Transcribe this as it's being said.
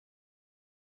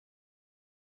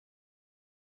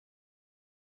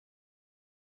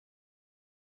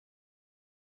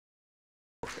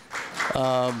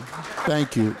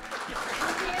Thank you.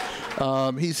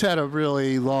 He's had a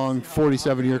really long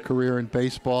 47-year career in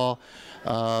baseball.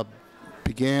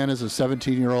 Began as a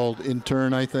 17-year-old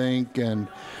intern, I think, and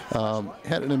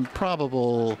had an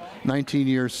improbable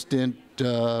 19-year stint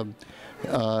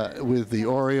with the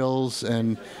Orioles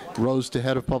and rose to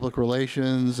head of public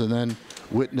relations, and then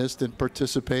witnessed and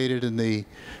participated in the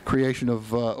creation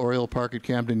of Oriole Park at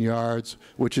Camden Yards,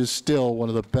 which is still one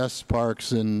of the best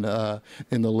parks in the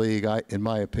league, in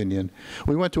my opinion.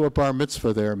 We went to a bar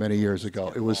mitzvah there many years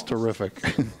ago. It was terrific.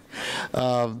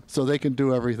 So they can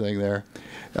do everything there.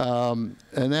 And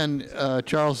then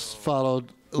Charles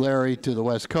followed Larry to the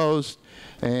West Coast,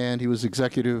 and he was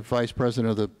executive vice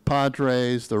president of the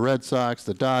Padres, the Red Sox,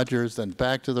 the Dodgers, then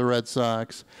back to the Red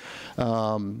Sox,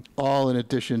 all in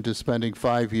addition to spending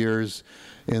 5 years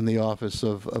in the office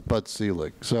of Bud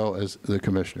Selig, so as the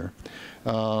commissioner.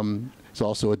 He's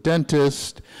also a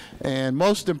dentist, and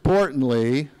most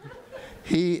importantly,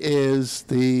 he is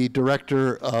the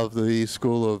director of the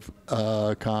School of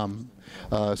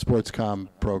Sports Comm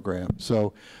program.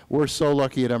 So we're so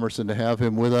lucky at Emerson to have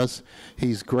him with us.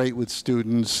 He's great with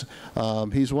students.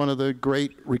 He's one of the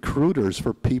great recruiters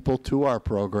for people to our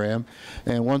program.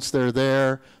 And once they're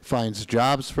there, finds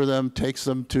jobs for them, takes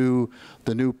them to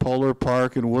the new Polar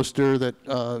Park in Worcester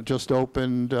that just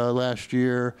opened last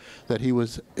year, that he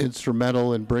was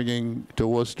instrumental in bringing to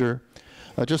Worcester.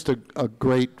 Just a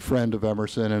great friend of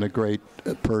Emerson and a great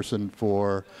person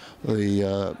for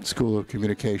the School of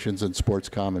Communications and Sports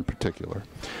Comm in particular.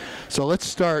 So let's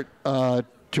start,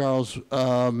 Charles.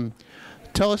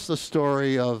 Tell us the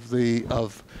story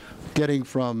of getting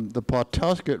from the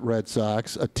Pawtucket Red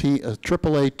Sox, a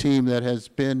AAA team that has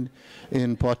been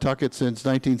in Pawtucket since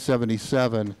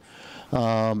 1977.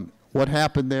 What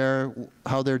happened there,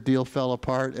 how their deal fell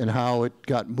apart, and how it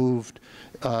got moved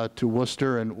to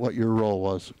Worcester, and what your role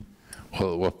was.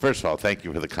 Well, first of all, thank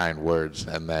you for the kind words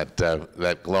and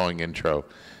that glowing intro.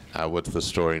 What's the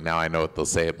story? Now I know what they'll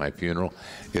say at my funeral.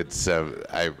 It's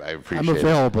I appreciate. I'm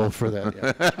available for that.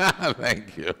 Yeah.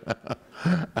 Thank you.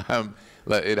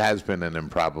 It has been an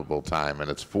improbable time,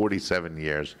 and it's 47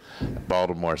 years.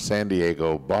 Baltimore, San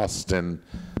Diego, Boston,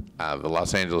 the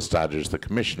Los Angeles Dodgers, the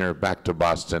commissioner, back to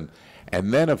Boston.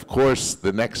 And then, of course,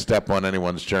 the next step on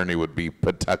anyone's journey would be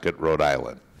Pawtucket, Rhode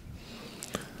Island.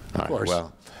 Of course.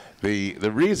 Well,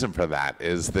 the reason for that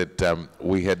is that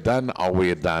we had done all we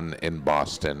had done in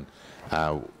Boston.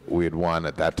 We had won,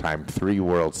 at that time, 3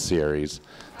 World Series,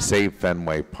 saved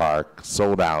Fenway Park,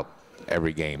 sold out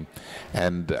every game.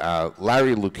 And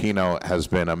Larry Lucchino has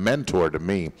been a mentor to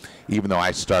me, even though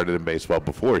I started in baseball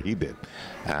before he did.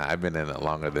 I've been in it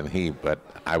longer than he, but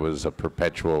I was a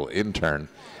perpetual intern.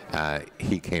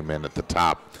 He came in at the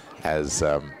top as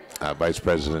Vice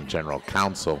President General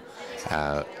Counsel.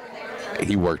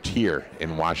 He worked here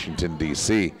in Washington,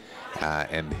 D.C.,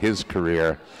 and his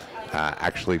career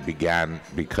actually began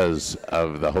because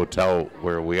of the hotel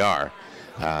where we are.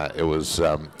 It was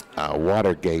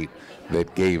Watergate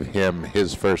that gave him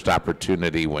his first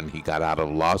opportunity when he got out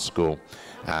of law school.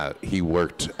 He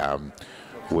worked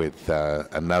with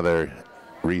another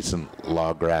recent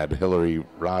law grad, Hillary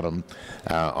Rodham,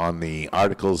 on the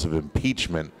articles of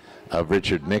impeachment of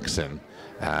Richard Nixon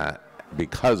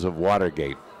because of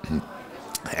Watergate.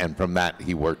 And from that,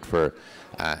 he worked for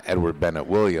Edward Bennett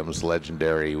Williams,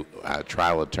 legendary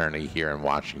trial attorney here in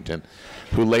Washington,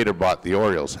 who later bought the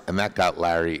Orioles. And that got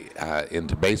Larry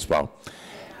into baseball.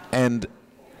 And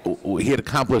he had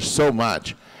accomplished so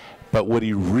much, but what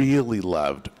he really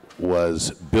loved was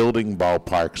building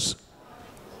ballparks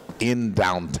in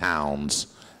downtowns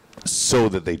so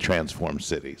that they transform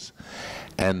cities.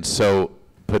 And so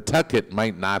Pawtucket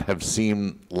might not have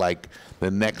seemed like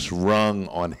the next rung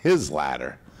on his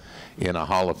ladder in a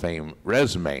Hall of Fame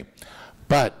resume,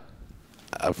 but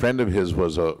a friend of his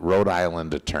was a Rhode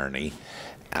Island attorney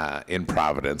in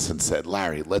Providence and said,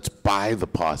 Larry, let's buy the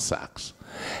Paw Sox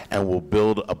and we'll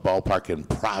build a ballpark in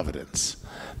Providence.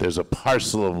 There's a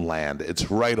parcel of land. It's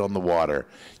right on the water.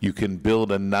 You can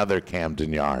build another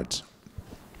Camden Yards.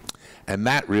 And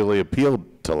that really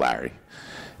appealed to Larry.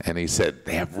 And he said,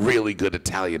 they have really good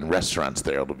Italian restaurants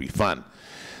there. It'll be fun.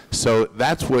 So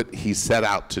that's what he set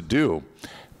out to do.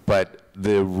 But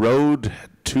the road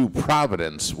to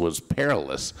Providence was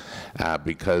perilous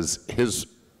because his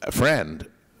friend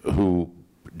who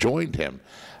joined him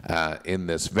in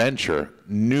this venture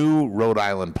knew Rhode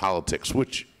Island politics,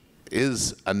 which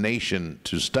is a nation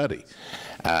to study,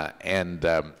 and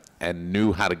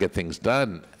knew how to get things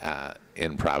done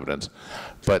in Providence.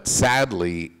 But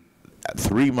sadly,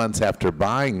 3 months after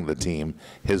buying the team,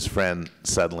 his friend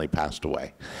suddenly passed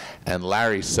away. And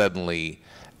Larry suddenly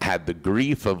had the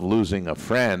grief of losing a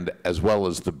friend as well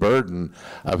as the burden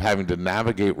of having to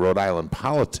navigate Rhode Island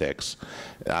politics,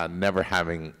 never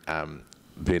having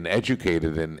been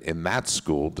educated in that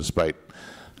school despite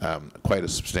quite a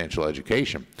substantial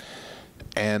education.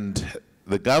 And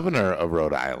the governor of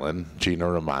Rhode Island, Gina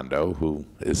Raimondo, who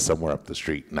is somewhere up the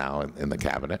street now in the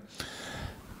cabinet,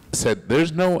 said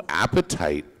there's no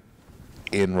appetite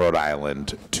in Rhode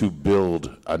Island to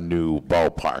build a new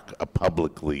ballpark, a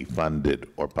publicly funded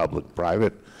or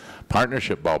public-private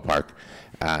partnership ballpark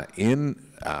in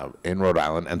Rhode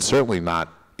Island, and certainly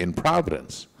not in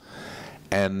Providence.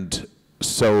 And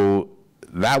so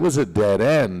that was a dead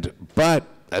end, but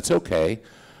that's okay.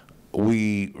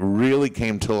 We really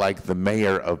came to like the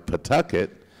mayor of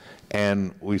Pawtucket,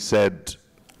 and we said,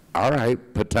 all right,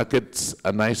 Pawtucket's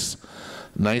a nice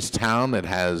town that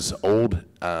has old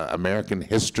American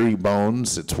history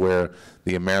bones. It's where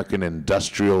the American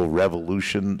Industrial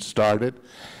Revolution started.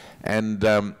 And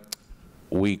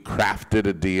we crafted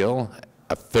a deal,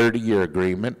 a 30-year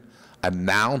agreement,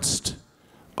 announced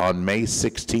on May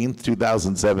 16th,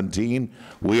 2017.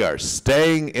 We are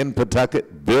staying in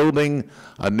Pawtucket, building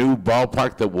a new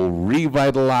ballpark that will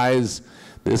revitalize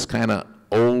this kind of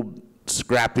old,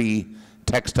 scrappy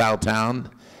textile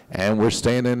town, and we're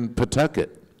staying in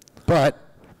Pawtucket. But,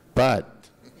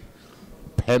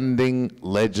 pending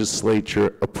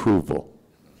legislature approval.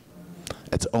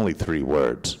 That's only 3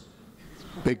 words.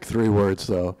 Big 3 words,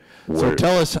 though. So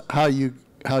tell us how you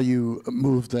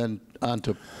moved then on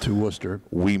to Worcester.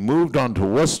 We moved on to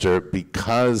Worcester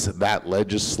because that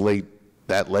legislature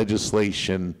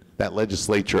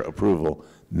approval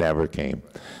never came.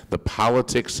 The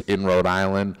politics in Rhode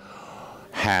Island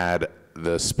had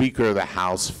the Speaker of the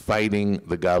House fighting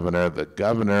the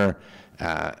governor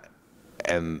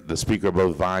and the Speaker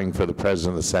both vying for the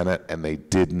President of the Senate, and they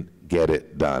didn't get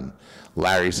it done.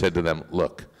 Larry said to them,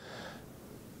 look,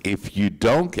 if you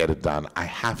don't get it done, I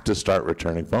have to start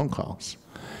returning phone calls.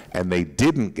 And they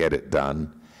didn't get it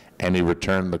done, and he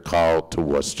returned the call to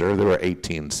Worcester. There were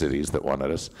 18 cities that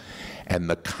wanted us. And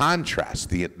the contrast,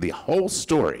 the whole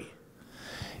story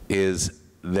is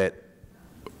that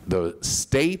the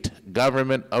state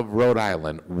government of Rhode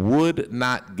Island would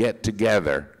not get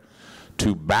together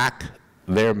to back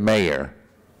their mayor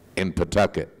in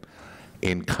Pawtucket,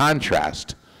 in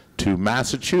contrast to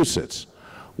Massachusetts,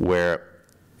 where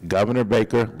Governor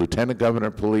Baker, Lieutenant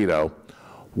Governor Polito,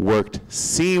 worked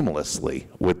seamlessly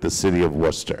with the city of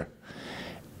Worcester.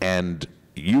 And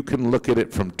you can look at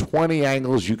it from 20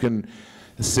 angles. You can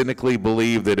cynically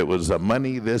believe that it was a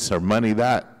money this or money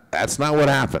that. That's not what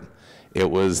happened. It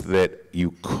was that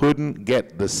you couldn't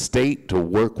get the state to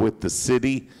work with the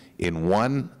city in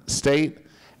one state,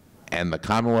 and the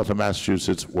Commonwealth of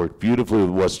Massachusetts worked beautifully with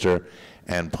Worcester,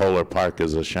 and Polar Park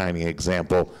is a shining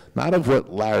example, not of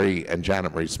what Larry and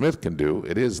Janet Marie Smith can do,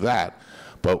 it is that,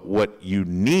 but what you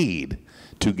need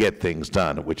to get things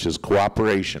done, which is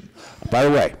cooperation. By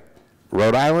the way,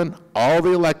 Rhode Island, all the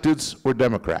electeds were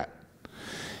Democrat.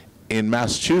 In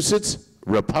Massachusetts,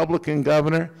 Republican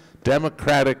governor,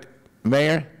 Democratic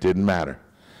mayor, didn't matter.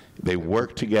 They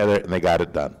worked together and they got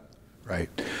it done. Right.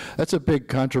 That's a big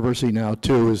controversy now,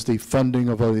 too, is the funding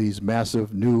of all these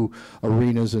massive new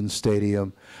arenas and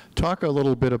stadium. Talk a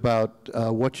little bit about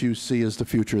what you see as the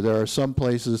future. There are some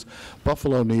places,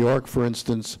 Buffalo, New York, for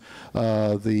instance,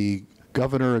 the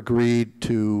governor agreed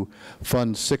to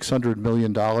fund $600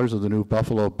 million of the new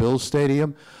Buffalo Bills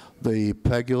Stadium. The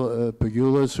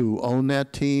Pegulas, who own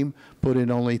that team, put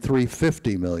in only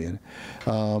 $350 million.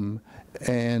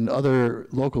 And other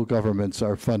local governments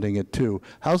are funding it too.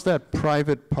 How's that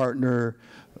private partner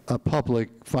public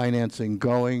financing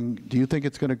going? Do you think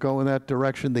it's going to go in that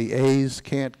direction? The A's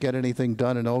can't get anything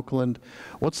done in Oakland.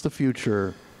 What's the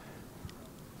future?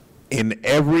 In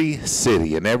every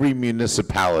city, in every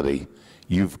municipality,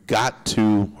 you've got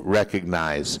to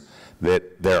recognize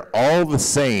that they're all the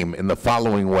same in the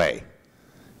following way.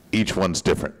 Each one's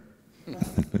different.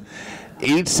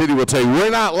 Each city will tell you,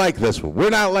 we're not like this one, we're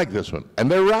not like this one.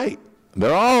 And they're right.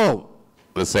 They're all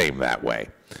the same that way.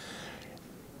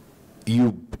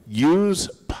 You use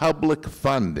public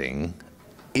funding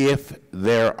if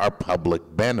there are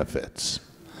public benefits.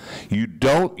 You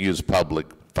don't use public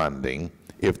funding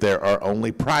if there are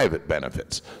only private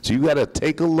benefits. So you've got to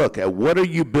take a look at what are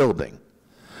you building.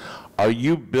 Are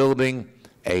you building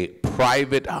a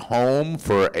private home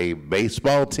for a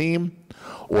baseball team,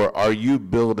 or are you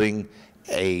building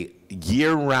a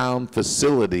year-round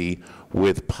facility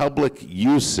with public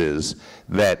uses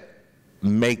that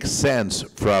make sense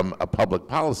from a public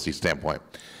policy standpoint?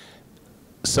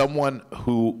 Someone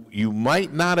who you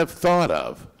might not have thought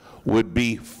of would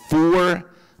be for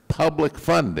public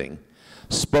funding,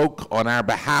 spoke on our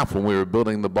behalf when we were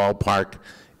building the ballpark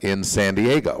in San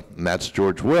Diego, and that's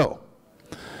George Will.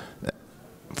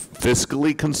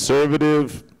 Fiscally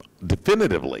conservative,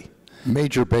 definitively.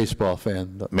 Major baseball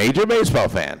fan. Major baseball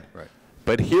fan. Right.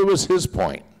 But here was his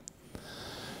point.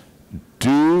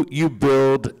 Do you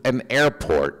build an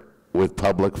airport with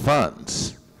public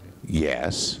funds?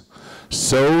 Yes.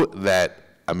 So that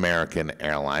American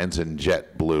Airlines and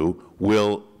JetBlue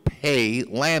will pay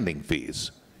landing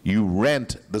fees. You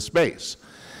rent the space.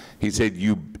 He said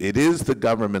it is the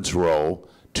government's role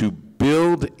to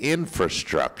build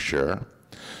infrastructure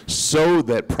so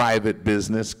that private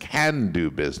business can do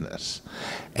business.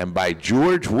 And by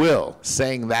George Will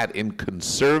saying that in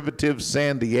conservative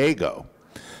San Diego,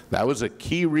 that was a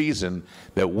key reason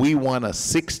that we won a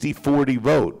 60-40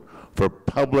 vote for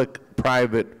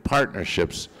public-private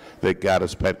partnerships that got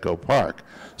us Petco Park.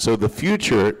 So the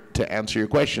future, to answer your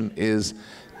question, is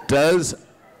does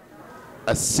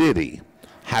a city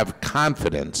have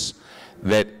confidence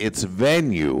that its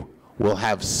venue will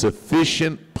have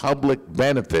sufficient public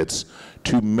benefits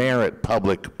to merit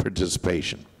public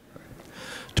participation?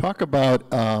 Talk about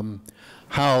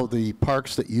how the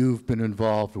parks that you've been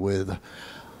involved with,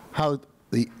 how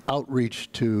the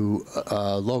outreach to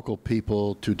local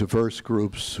people, to diverse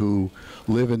groups who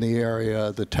live in the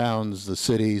area, the towns, the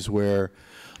cities where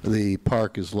the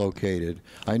park is located.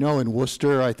 I know in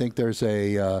Worcester, I think there's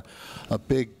a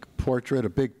big portrait, a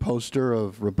big poster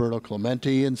of Roberto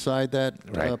Clemente inside that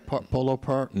Right. Polar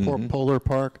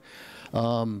Park.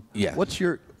 Yeah. What's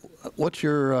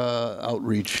your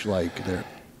outreach like there?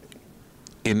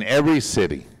 In every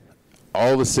city,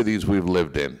 all the cities we've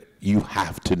lived in, you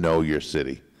have to know your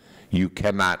city. You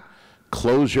cannot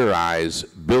close your eyes,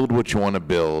 build what you want to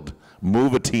build,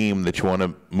 move a team that you want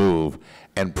to move,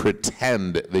 and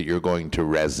pretend that you're going to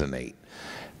resonate.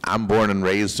 I'm born and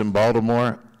raised in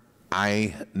Baltimore.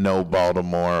 I know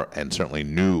Baltimore, and certainly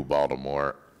knew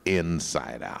Baltimore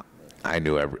inside out. I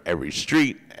knew every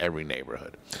street, every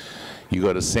neighborhood. You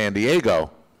go to San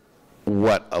Diego,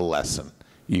 what a lesson.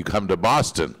 You come to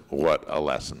Boston, what a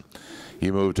lesson.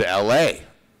 You move to LA,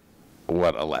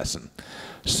 what a lesson.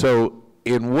 So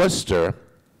in Worcester,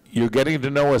 you're getting to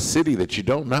know a city that you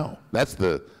don't know. That's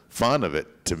the fun of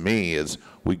it to me, is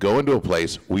we go into a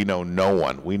place, we know no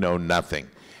one, we know nothing,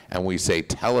 and we say,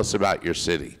 tell us about your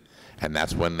city. And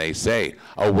that's when they say,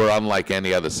 oh, we're unlike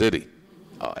any other city.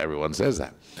 Oh, everyone says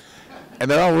that. And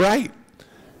they're all right.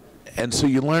 And so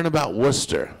you learn about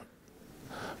Worcester.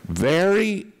 A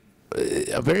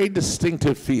very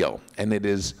distinctive feel, and it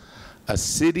is a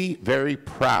city very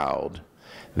proud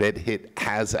that it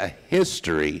has a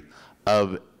history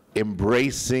of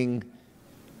embracing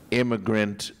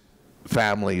immigrant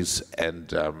families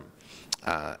and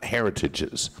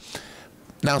heritages.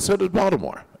 Now, so does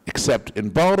Baltimore, except in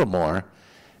Baltimore,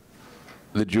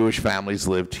 the Jewish families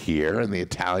lived here, and the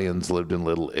Italians lived in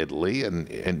Little Italy, and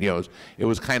you know, it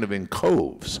was kind of in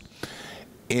coves.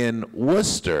 In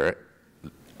Worcester,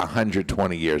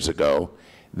 120 years ago,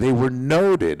 they were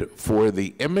noted for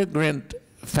the immigrant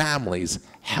families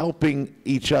helping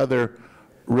each other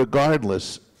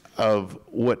regardless of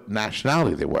what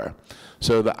nationality they were.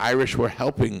 So the Irish were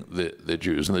helping the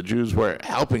Jews, and the Jews were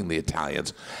helping the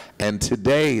Italians. And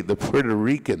today, the Puerto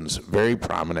Ricans, very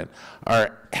prominent,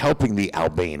 are helping the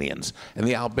Albanians. And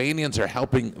the Albanians are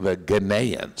helping the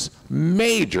Ghanaians,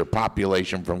 major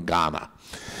population from Ghana.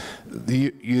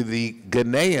 The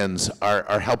Ghanaians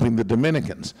are helping the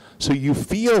Dominicans. So you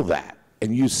feel that,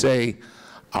 and you say,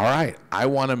 all right, I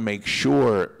want to make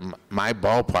sure my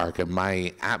ballpark and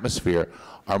my atmosphere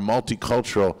are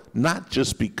multicultural, not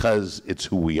just because it's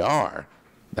who we are.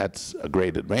 That's a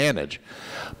great advantage.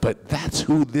 But that's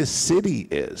who this city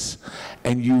is.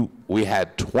 And we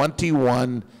had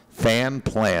 21 fan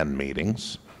plan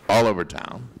meetings all over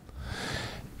town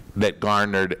that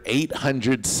garnered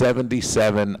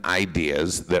 877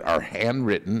 ideas that are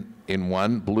handwritten in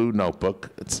one blue notebook.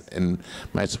 It's in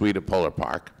my suite at Polar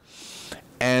Park.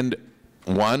 And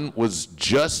one was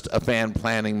just a fan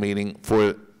planning meeting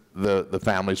for the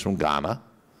families from Ghana.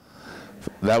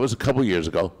 That was a couple years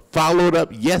ago. Followed up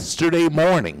yesterday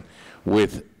morning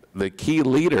with the key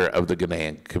leader of the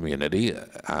Ghanaian community.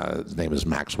 His name is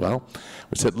Maxwell.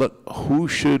 We said, look, who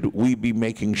should we be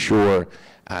making sure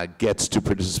gets to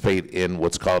participate in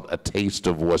what's called a Taste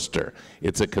of Worcester?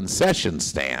 It's a concession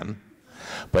stand,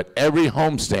 but every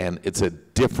homestand, it's a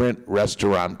different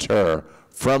restaurateur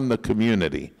from the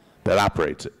community that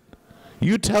operates it.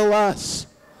 You tell us.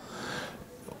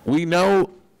 We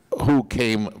know who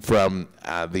came from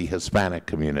the Hispanic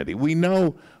community. We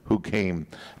know who came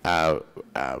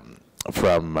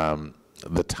from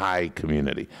the Thai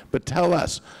community. But tell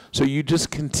us, so you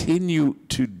just continue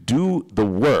to do the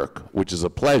work, which is a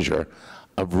pleasure,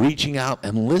 of reaching out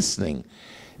and listening.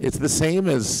 It's the same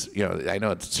as, you know, I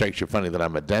know it strikes you funny that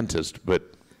I'm a dentist,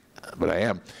 but I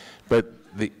am. But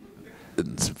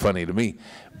it's funny to me.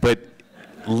 But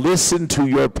listen to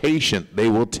your patient. They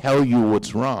will tell you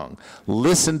what's wrong.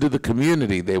 Listen to the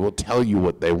community. They will tell you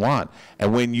what they want.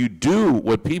 And when you do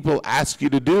what people ask you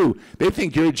to do, they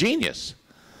think you're a genius.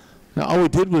 Now, all we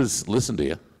did was listen to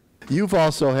you. You've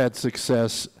also had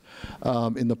success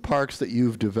in the parks that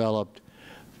you've developed,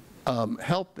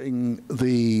 helping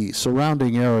the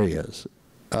surrounding areas.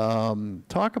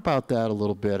 Talk about that a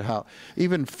little bit. How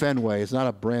even Fenway is not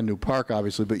a brand new park,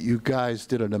 obviously, but you guys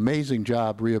did an amazing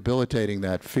job rehabilitating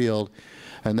that field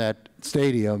and that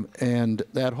stadium, and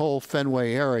that whole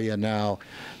Fenway area now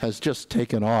has just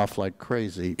taken off like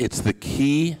crazy. It's the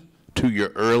key to your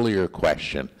earlier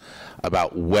question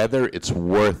about whether it's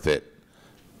worth it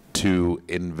to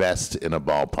invest in a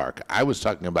ballpark. I was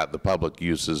talking about the public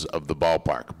uses of the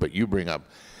ballpark, but you bring up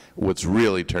what's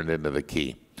really turned into the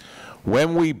key.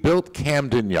 When we built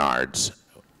Camden Yards,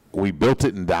 we built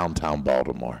it in downtown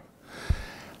Baltimore.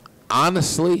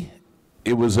 Honestly,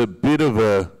 it was a bit of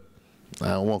a,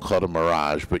 I won't call it a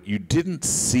mirage, but you didn't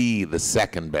see the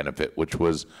second benefit, which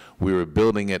was we were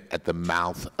building it at the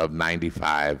mouth of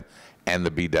 95 and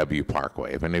the BW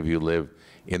Parkway. If any of you live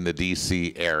in the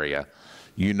DC area,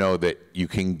 you know that you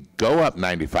can go up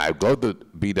 95, go to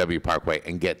the BW Parkway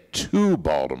and get to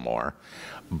Baltimore,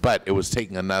 but it was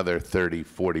taking another 30,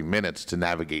 40 minutes to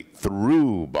navigate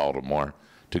through Baltimore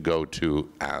to go to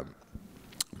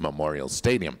Memorial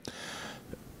Stadium.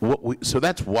 So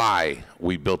that's why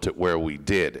we built it where we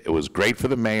did. It was great for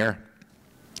the mayor,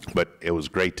 but it was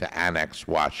great to annex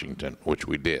Washington, which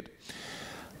we did.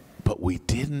 But we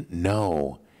didn't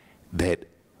know that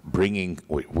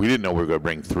we didn't know we were going to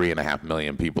bring 3.5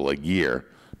 million people a year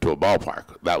to a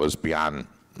ballpark. That was beyond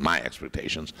my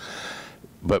expectations.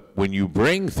 But when you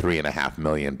bring 3.5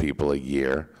 million people a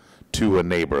year to a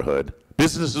neighborhood,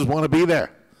 businesses want to be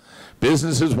there.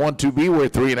 Businesses want to be where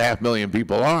 3.5 million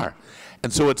people are.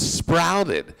 And so it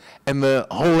sprouted, and the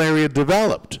whole area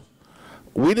developed.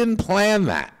 We didn't plan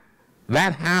that.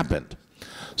 That happened.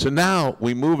 So now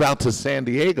we move out to San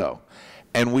Diego,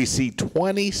 and we see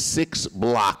 26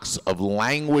 blocks of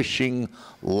languishing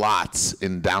lots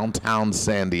in downtown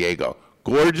San Diego.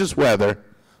 Gorgeous weather,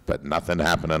 but nothing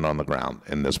happening on the ground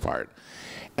in this part.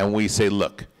 And we say,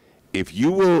 look, if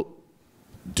you will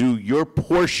do your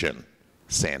portion,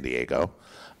 San Diego,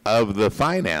 of the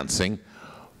financing,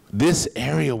 this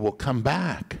area will come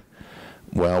back.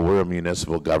 Well, we're a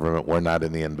municipal government. We're not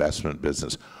in the investment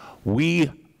business.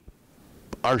 We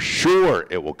are sure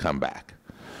it will come back.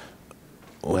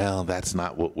 Well, that's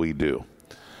not what we do.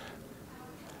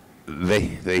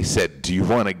 They said, do you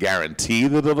want to guarantee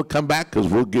that it'll come back? Because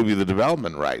we'll give you the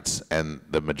development rights. And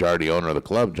the majority owner of the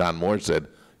club, John Moore, said,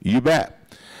 you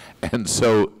bet. And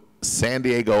so San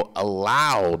Diego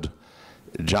allowed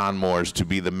John Moore's to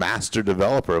be the master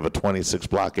developer of a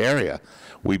 26-block area.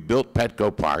 We built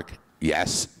Petco Park,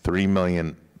 yes, 3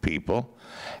 million people.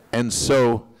 And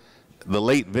so the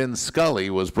late Vin Scully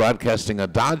was broadcasting a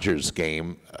Dodgers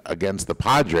game against the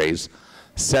Padres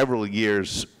several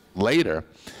years later,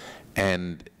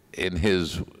 and in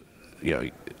his,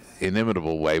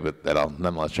 inimitable way, but that I'll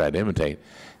nonetheless try to imitate,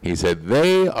 he said,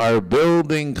 they are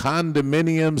building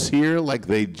condominiums here like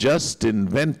they just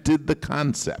invented the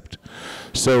concept.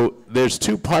 So there's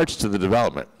two parts to the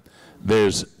development.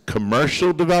 There's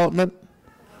commercial development,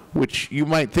 which you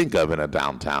might think of in a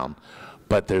downtown,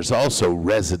 but there's also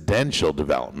residential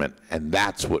development, and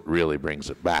that's what really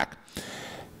brings it back.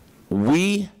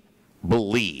 We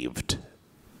believed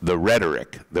the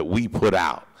rhetoric that we put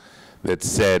out that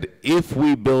said, if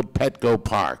we build Petco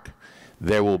Park,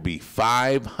 there will be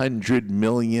 $500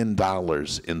 million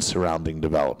in surrounding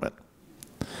development.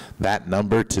 That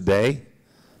number today,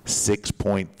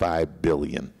 $6.5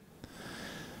 billion.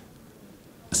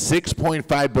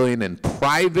 $6.5 billion in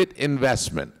private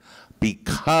investment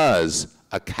because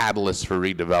a catalyst for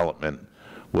redevelopment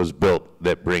was built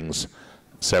that brings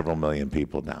several million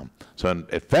people down. So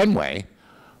at Fenway,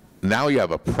 now you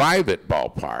have a private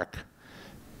ballpark,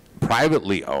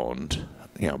 privately owned,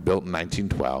 built in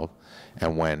 1912.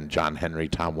 And when John Henry,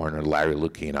 Tom Werner, Larry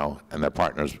Lucchino, and their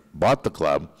partners bought the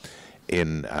club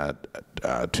in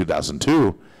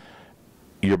 2002,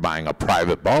 you're buying a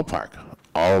private ballpark.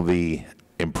 All the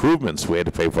improvements we had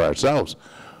to pay for ourselves.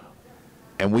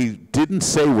 And we didn't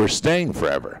say we're staying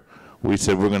forever. We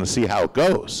said we're going to see how it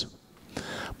goes.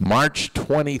 March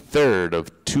 23rd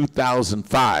of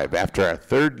 2005, after our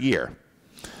third year,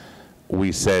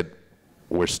 we said,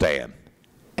 we're staying.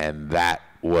 And that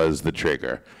was the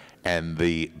trigger. And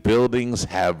the buildings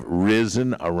have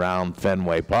risen around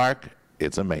Fenway Park.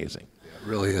 It's amazing. It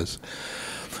really is.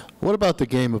 What about the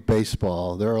game of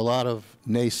baseball? There are a lot of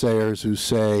naysayers who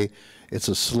say it's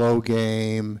a slow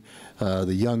game.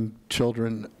 The young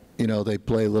children, you know, they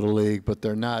play Little League, but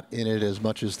they're not in it as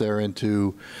much as they're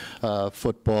into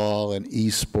football and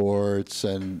esports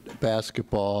and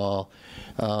basketball.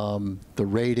 The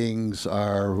ratings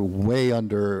are way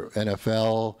under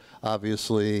NFL,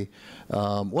 obviously.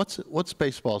 What's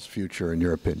baseball's future, in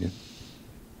your opinion?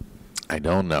 I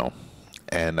don't know,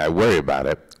 and I worry about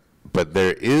it. But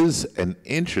there is an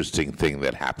interesting thing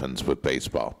that happens with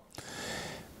baseball.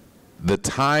 The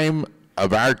time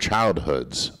of our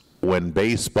childhoods when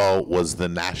baseball was the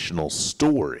national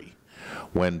story,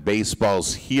 when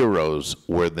baseball's heroes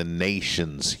were the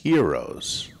nation's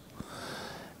heroes,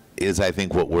 is, I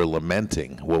think, what we're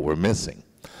lamenting, what we're missing.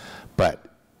 But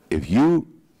if you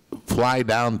fly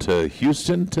down to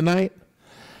Houston tonight,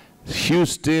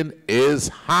 Houston is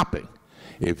hopping.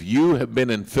 If you have been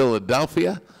in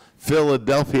Philadelphia,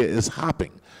 Philadelphia is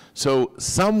hopping. So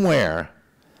somewhere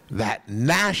that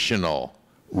national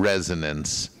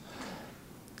resonance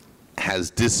has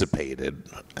dissipated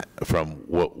from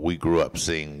what we grew up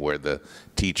seeing, where the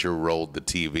teacher rolled the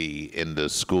TV into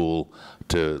school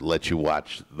to let you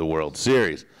watch the World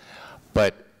Series.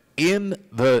 But in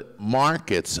the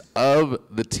markets of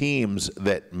the teams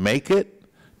that make it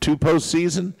to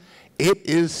postseason, it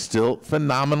is still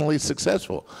phenomenally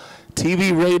successful.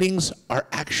 TV ratings are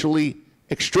actually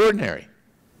extraordinary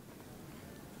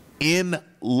in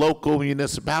local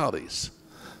municipalities.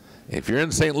 If you're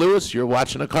in St. Louis, you're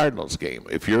watching a Cardinals game.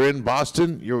 If you're in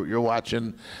Boston, you're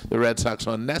watching the Red Sox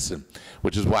on Nesson,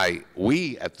 which is why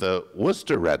we at the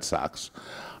Worcester Red Sox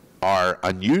are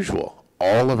unusual.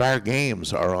 All of our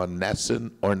games are on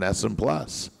Nesson or Nesson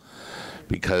Plus,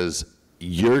 because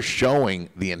you're showing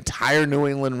the entire New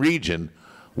England region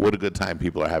what a good time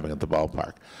people are having at the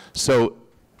ballpark. So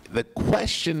the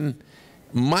question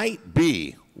might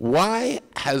be, why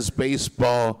has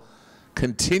baseball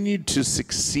continued to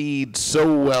succeed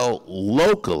so well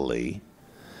locally,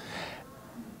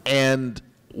 and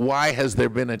why has there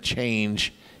been a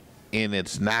change in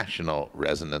its national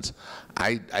resonance?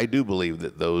 I do believe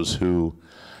that those who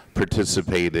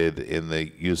participated in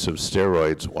the use of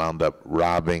steroids wound up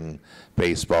robbing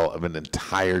baseball of an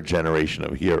entire generation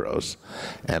of heroes.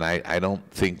 And I don't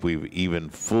think we've even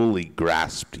fully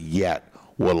grasped yet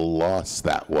what a loss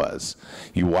that was.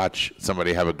 You watch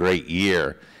somebody have a great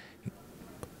year,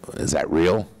 is that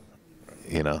real?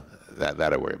 You know,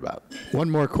 that I worry about. One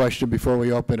more question before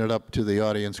we open it up to the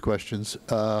audience questions.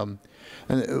 And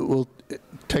we'll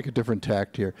take a different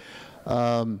tact here.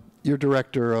 You're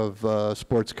director of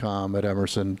sports comm at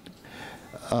Emerson,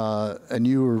 and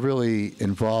you were really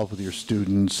involved with your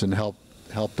students and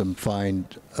help them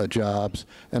find jobs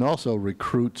and also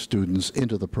recruit students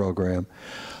into the program.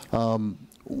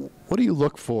 What do you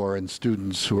look for in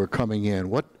students who are coming in?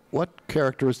 What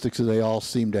characteristics do they all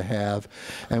seem to have,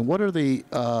 and what are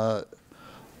the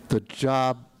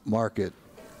job market,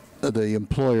 the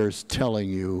employers telling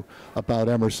you about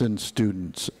Emerson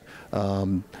students?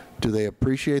 Do they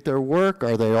appreciate their work?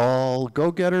 Are they all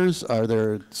go-getters? Are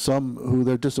there some who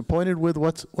they're disappointed with?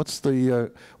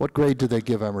 What grade do they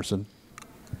give Emerson?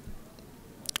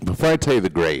 Before I tell you the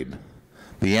grade,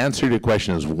 the answer to your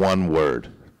question is one word.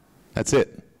 That's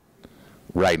it.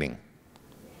 Writing.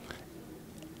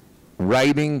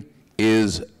 Writing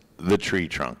is the tree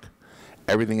trunk.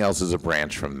 Everything else is a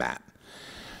branch from that.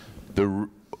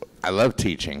 I love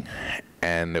teaching,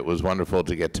 and it was wonderful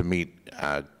to get to meet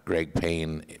Greg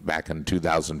Payne back in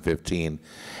 2015,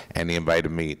 and he invited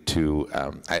me to,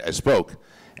 I spoke,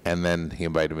 and then he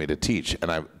invited me to teach,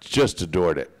 and I just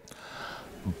adored it.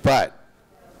 But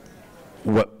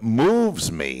what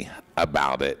moves me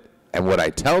about it, and what I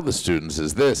tell the students,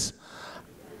 is this: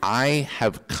 I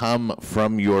have come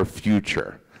from your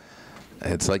future.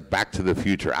 It's like Back to the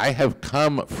Future. I have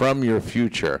come from your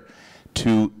future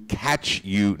to catch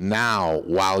you now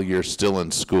while you're still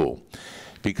in school,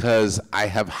 because I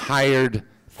have hired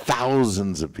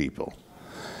thousands of people.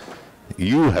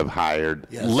 You have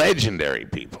hired legendary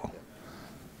people,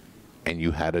 and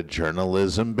you had a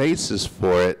journalism basis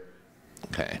for it.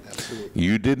 Okay. Absolutely.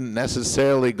 You didn't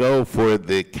necessarily go for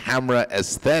the camera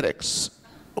aesthetics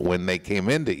when they came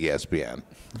into ESPN.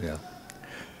 Yeah.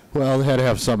 Well, they had to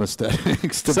have some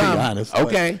aesthetics, to be honest.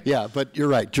 Okay. But, yeah, but you're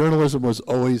right. Journalism was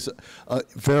always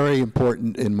very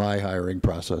important in my hiring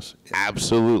process.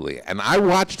 Absolutely. And I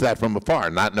watched that from afar,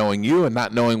 not knowing you and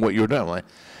not knowing what you were doing. I'm like,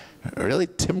 really?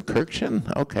 Tim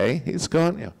Kirkchin? Okay, he's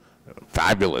going. You know,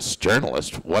 fabulous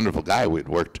journalist, wonderful guy. We'd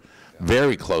worked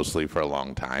very closely for a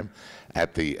long time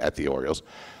at the Orioles.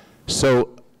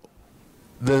 So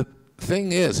the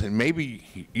thing is, and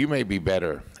maybe you may be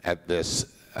better at this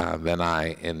than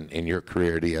I in your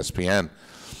career at ESPN,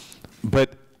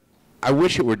 but I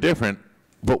wish it were different.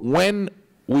 But when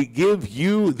we give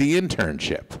you the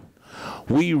internship,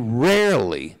 we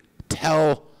rarely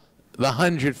tell the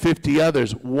 150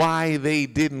 others why they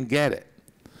didn't get it.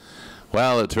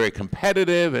 Well, it's very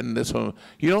competitive, and this one,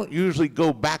 you don't usually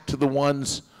go back to the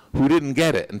ones who didn't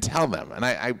get it and tell them. And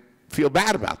I feel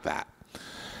bad about that.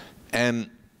 And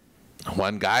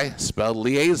one guy spelled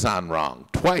liaison wrong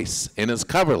twice in his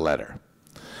cover letter.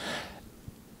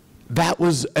 That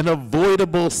was an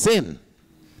avoidable sin.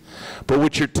 But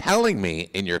what you're telling me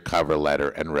in your cover letter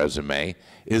and resume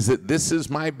is that this is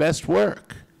my best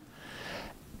work.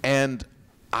 And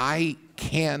I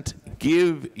can't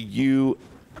give you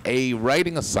a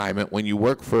writing assignment when you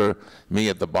work for me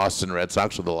at the Boston Red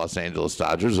Sox or the Los Angeles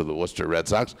Dodgers or the Worcester Red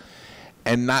Sox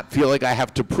and not feel like I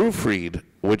have to proofread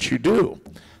what you do.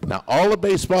 Now, all of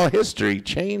baseball history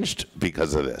changed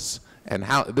because of this, and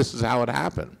this is how it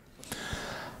happened.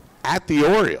 At the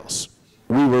Orioles,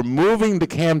 we were moving to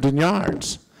Camden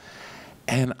Yards,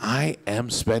 and I am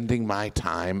spending my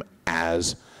time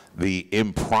as the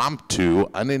impromptu,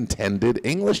 unintended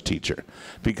English teacher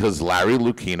because Larry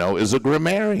Lucchino is a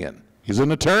grammarian. He's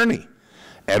an attorney.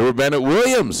 Edward Bennett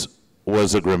Williams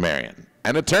was a grammarian,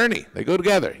 an attorney. They go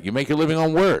together. You make your living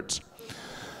on words.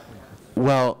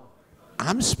 Well,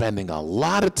 I'm spending a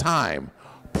lot of time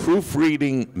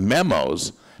proofreading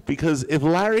memos because if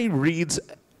Larry reads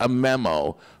a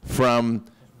memo from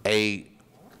a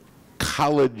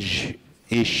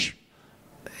college-ish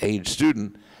age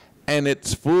student, and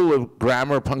it's full of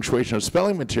grammar, punctuation, or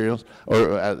spelling materials,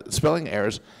 or spelling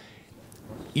errors,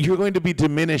 you're going to be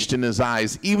diminished in his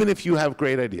eyes, even if you have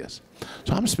great ideas.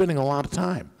 So I'm spending a lot of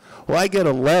time. Well, I get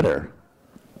a letter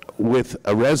with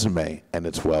a resume, and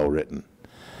it's well written.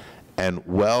 And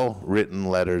well-written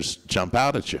letters jump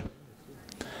out at you.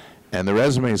 And the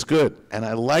resume is good. And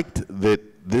I liked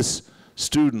that this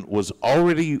student was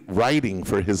already writing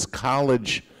for his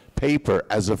college paper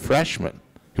as a freshman.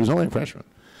 He was only a freshman.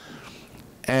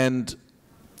 And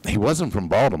he wasn't from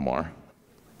Baltimore,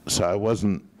 so I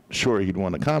wasn't sure he'd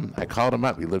want to come. I called him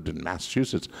up. He lived in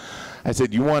Massachusetts. I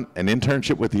said, "You want an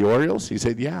internship with the Orioles?" He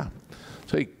said, "Yeah."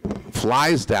 So he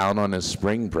flies down on his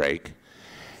spring break,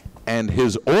 and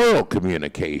his oral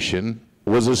communication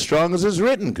was as strong as his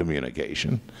written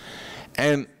communication.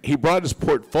 And he brought his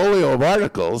portfolio of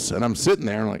articles, and I'm sitting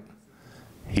there, and I'm like,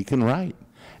 he can write.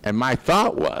 And my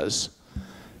thought was,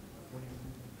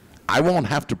 I won't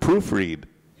have to proofread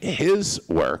his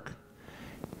work.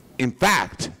 In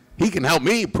fact, he can help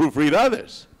me proofread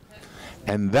others.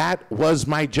 And that was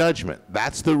my judgment.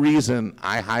 That's the reason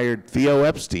I hired Theo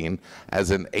Epstein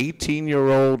as an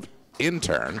 18-year-old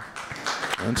intern.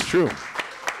 That's true.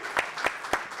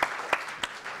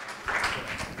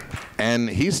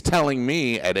 And he's telling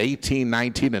me at 18,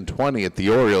 19, and 20 at the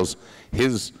Orioles,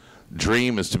 his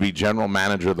dream is to be general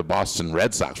manager of the Boston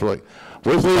Red Sox. We're like,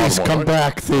 please come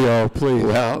back, Theo, please.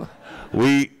 Well,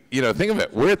 think of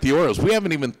it. We're at the Orioles. We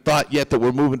haven't even thought yet that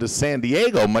we're moving to San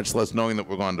Diego, much less knowing that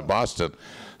we're going to Boston.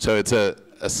 So it's a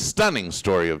stunning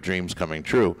story of dreams coming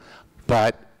true.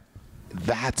 But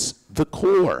that's the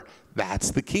core.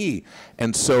 That's the key.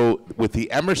 And so with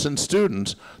the Emerson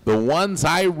students, the ones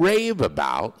I rave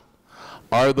about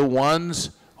are the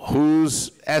ones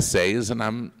whose essays, and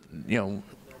I'm,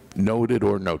 noted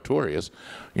or notorious,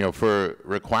 for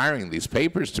requiring these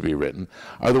papers to be written,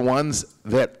 are the ones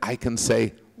that I can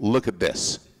say, look at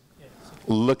this.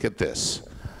 Look at this.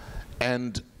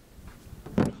 And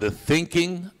the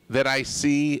thinking that I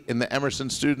see in the Emerson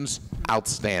students,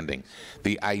 outstanding.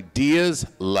 The ideas,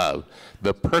 love.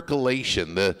 The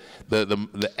percolation, the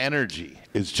energy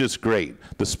is just great.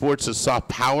 The sports of soft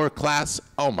power class,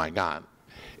 oh my God.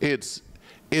 It's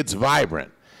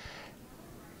vibrant.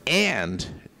 And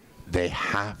they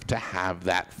have to have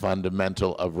that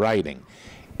fundamental of writing.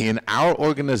 In our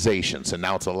organizations, and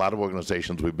now it's a lot of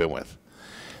organizations we've been with,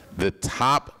 the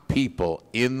top people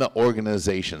in the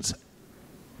organizations,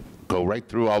 go right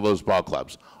through all those ball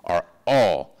clubs, are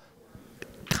all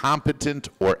competent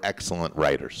or excellent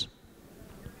writers.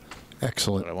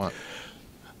 Excellent. That's what I want.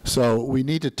 So we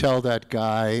need to tell that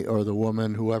guy or the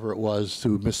woman, whoever it was,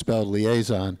 who misspelled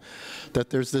liaison, that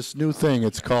there's this new thing.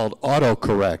 It's called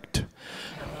autocorrect.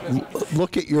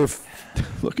 Look at your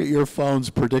phone's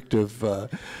predictive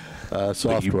software.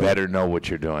 But you better know what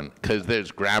you're doing, because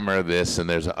there's grammar of this and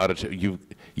there's auto. You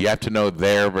have to know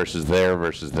there versus there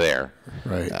versus there.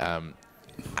 Right.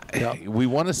 Yep. We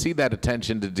want to see that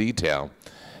attention to detail.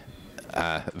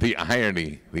 The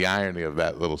irony of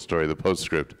that little story, the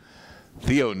postscript.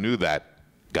 Theo knew that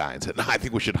guy and said, "No, I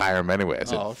think we should hire him anyway." I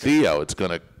said, Oh, okay. "Theo, it's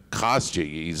going to cost you.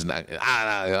 He's not.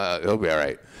 He'll be all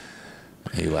right."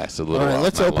 He lasted a little All right, while.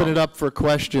 let's not open long. it up for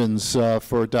questions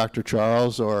for Dr.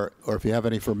 Charles, or if you have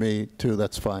any for me too,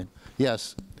 that's fine.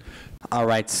 Yes. All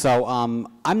right, so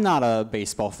I'm not a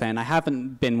baseball fan. I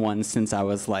haven't been one since I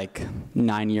was like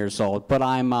 9 years old, but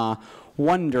I'm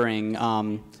wondering,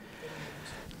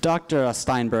 Dr.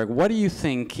 Steinberg, what do you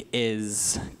think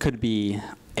could be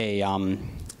a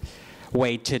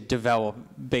way to develop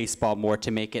baseball more,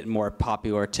 to make it more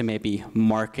popular, to maybe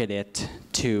market it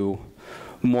to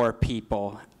more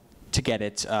people, to get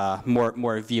it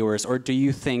more viewers? Or do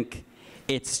you think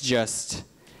it's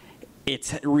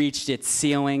reached its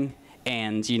ceiling,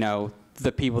 and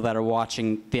the people that are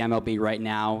watching the MLB right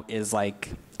now is like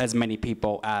as many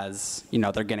people as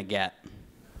they're gonna get?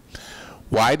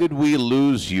 Why did we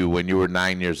lose you when you were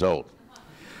 9 years old?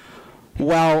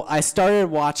 Well, I started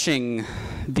watching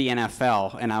the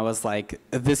NFL, and I was like,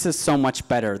 this is so much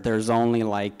better. There's only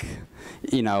like,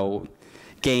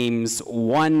 games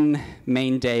one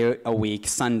main day a week,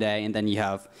 Sunday, and then you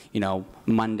have,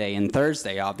 Monday and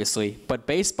Thursday, obviously. But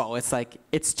baseball, it's like,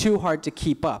 it's too hard to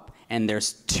keep up, and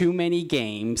there's too many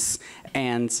games,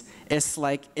 and it's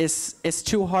like, it's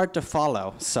too hard to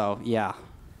follow. So, yeah.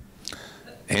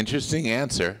 Interesting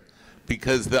answer,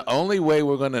 because the only way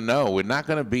we're going to know, we're not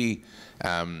going to be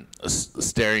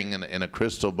staring in a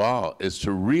crystal ball, is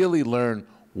to really learn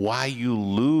why you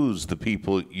lose the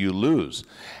people you lose.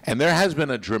 And there has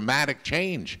been a dramatic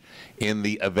change in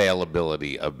the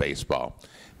availability of baseball.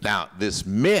 Now, this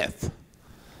myth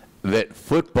that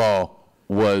football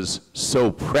was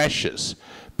so precious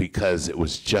because it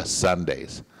was just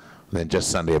Sundays, then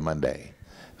just Sunday and Monday,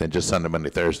 then just Sunday, Monday,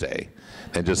 Thursday,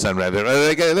 and just Sunday.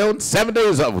 They own 7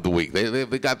 days of the week.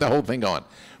 They got the whole thing going.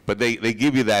 But they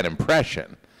give you that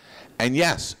impression. And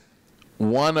yes,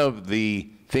 one of the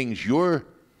things you're,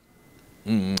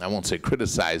 I won't say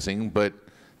criticizing, but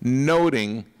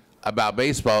noting about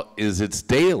baseball is its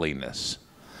dailiness.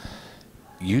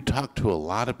 You talk to a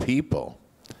lot of people,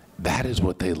 that is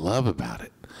what they love about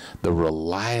it. The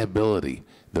reliability,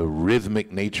 the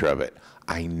rhythmic nature of it.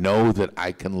 I know that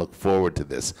I can look forward to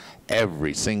this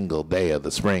every single day of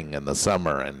the spring and the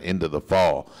summer and into the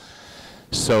fall.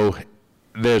 So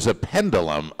there's a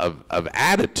pendulum of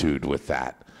attitude with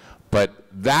that. But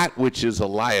that which is a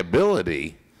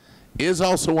liability is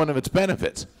also one of its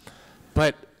benefits.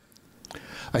 But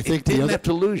I think it didn't have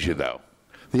to lose you, though.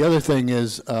 the other thing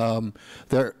is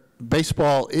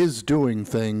baseball is doing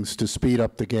things to speed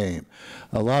up the game.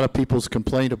 A lot of people's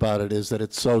complaint about it is that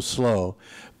it's so slow.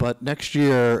 But next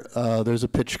year, there's a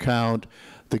pitch count.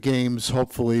 The games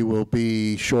hopefully will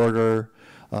be shorter.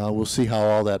 We'll see how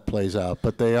all that plays out.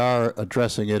 But they are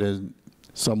addressing it in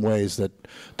some ways that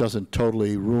doesn't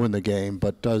totally ruin the game,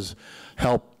 but does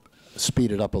help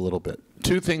speed it up a little bit.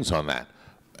 Two things on that.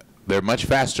 They're much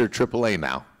faster AAA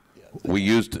now. We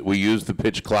used the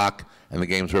pitch clock, and the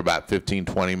games were about 15,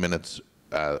 20 minutes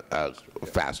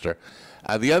faster.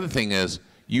 The other thing is,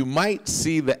 you might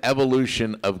see the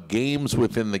evolution of games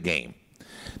within the game.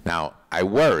 Now, I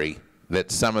worry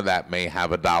that some of that may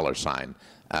have a dollar sign,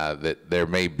 that there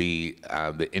may be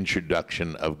the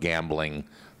introduction of gambling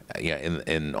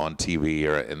on TV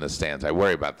or in the stands. I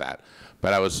worry about that.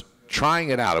 But I was trying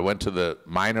it out. I went to the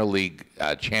minor league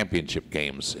championship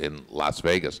games in Las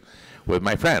Vegas with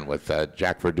my friend, with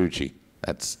Jack Verducci.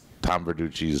 That's Tom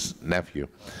Verducci's nephew,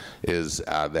 is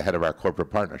the head of our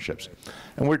corporate partnerships.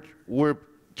 And we're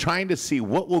trying to see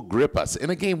what will grip us in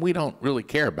a game we don't really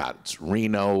care about. It's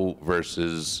Reno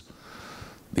versus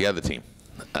the other team.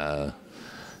 That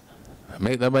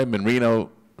might have been Reno.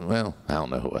 Well, I don't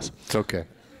know who it was. It's okay.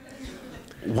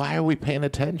 Why are we paying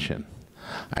attention?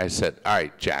 I said, all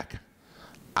right, Jack,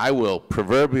 I will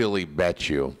proverbially bet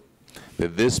you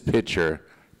that this pitcher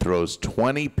throws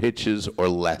 20 pitches or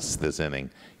less this inning.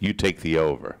 You take the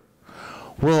over.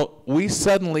 Well, we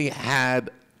suddenly had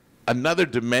another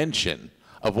dimension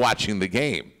of watching the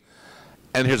game.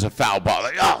 And here's a foul ball.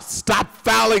 Like, oh, stop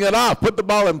fouling it off. Put the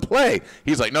ball in play.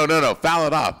 He's like, no, foul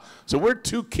it off. So we're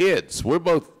two kids. We're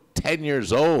both 10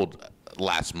 years old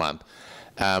last month,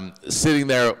 sitting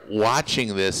there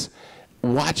watching this,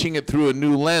 watching it through a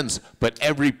new lens, but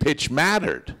every pitch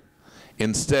mattered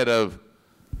instead of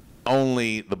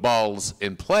only the balls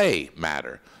in play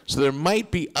matter. So there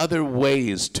might be other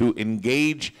ways to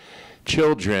engage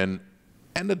children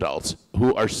and adults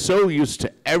who are so used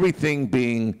to everything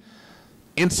being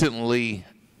instantly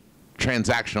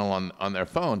transactional on their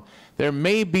phone. There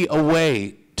may be a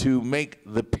way to make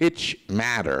the pitch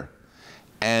matter.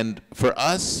 And for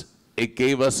us, it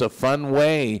gave us a fun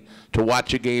way to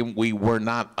watch a game we were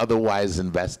not otherwise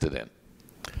invested in.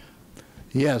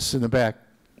 Yes, in the back.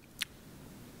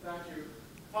 Thank you.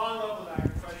 Following up on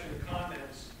that question and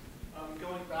comments,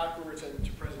 going backwards and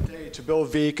to present day, to Bill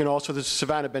Veek and also the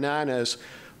Savannah Bananas,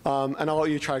 and I'll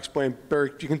let you try to explain,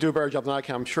 you can do a better job than I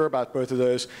can, I'm sure, about both of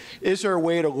those. Is there a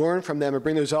way to learn from them and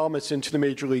bring those elements into the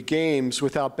Major League games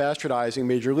without bastardizing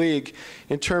Major League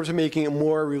in terms of making it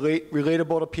more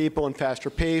relatable to people and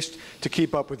faster paced to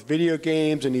keep up with video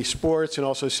games and esports and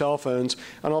also cell phones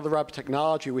and all the rapid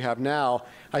technology we have now?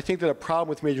 I think that a problem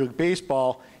with Major League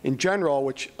Baseball in general,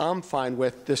 which I'm fine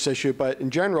with this issue, but in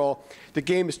general, the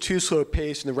game is too slow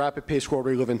paced in the rapid paced world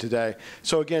we live in today.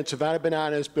 So again, Savannah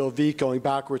Bananas, Bill Veek, going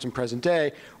backwards in present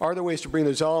day, are there ways to bring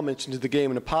those elements into the game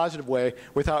in a positive way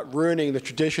without ruining the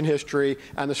tradition, history,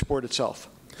 and the sport itself?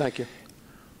 Thank you.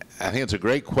 I think it's a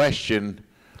great question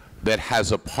that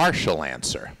has a partial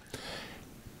answer.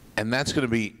 And that's going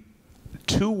to be,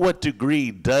 to what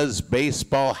degree does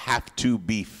baseball have to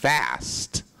be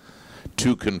fast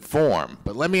to conform?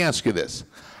 But let me ask you this.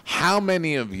 How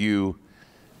many of you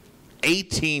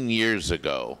 18 years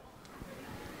ago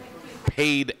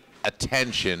paid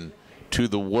attention to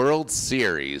the World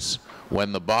Series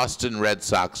when the Boston Red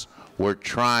Sox were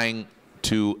trying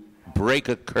to break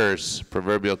a curse,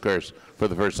 proverbial curse, for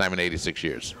the first time in 86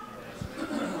 years?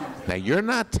 Now, you're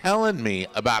not telling me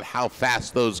about how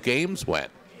fast those games went,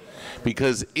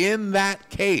 because in that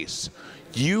case,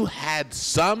 you had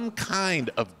some kind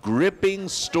of gripping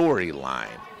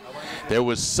storyline. There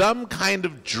was some kind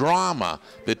of drama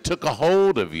that took a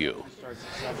hold of you.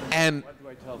 And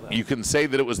you can say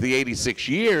that it was the 86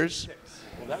 years.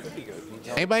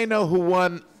 Anybody know who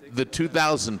won the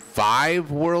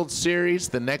 2005 World Series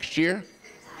the next year?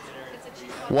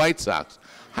 White Sox.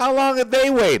 How long had they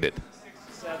waited?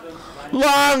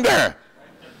 Longer.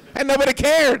 And nobody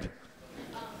cared.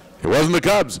 It wasn't the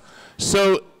Cubs.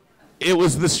 So it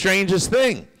was the strangest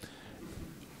thing.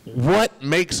 What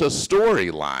makes a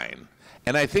storyline?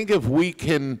 And I think if we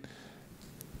can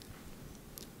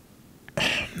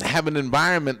have an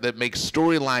environment that makes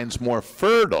storylines more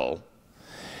fertile,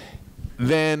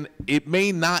 then it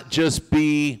may not just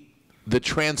be the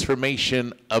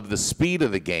transformation of the speed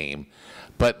of the game,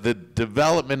 but the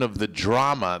development of the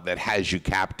drama that has you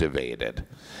captivated.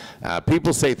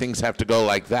 People say things have to go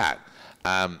like that.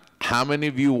 How many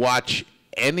of you watch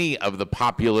any of the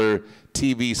popular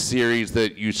TV series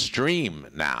that you stream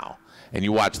now? And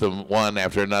you watch them one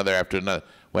after another after another.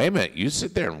 Wait a minute, you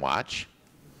sit there and watch.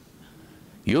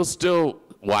 You'll still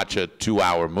watch a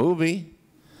 2-hour movie.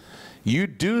 You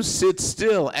do sit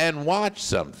still and watch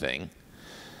something.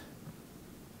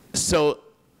 So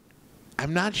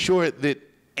I'm not sure that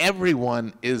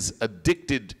everyone is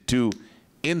addicted to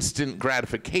instant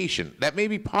gratification. That may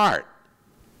be part.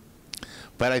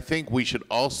 But I think we should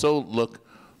also look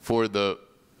for the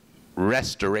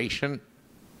restoration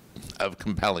of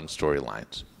compelling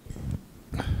storylines.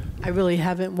 I really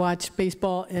haven't watched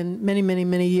baseball in many, many,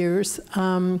 many years.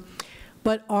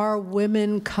 But are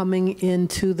women coming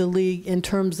into the league in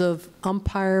terms of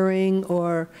umpiring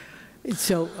or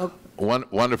so?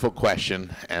 Wonderful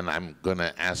question, and I'm going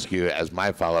to ask you as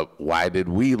my follow-up, why did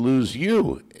we lose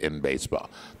you in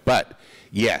baseball? But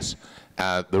yes,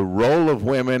 the role of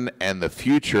women and the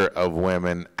future of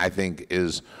women, I think,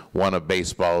 is one of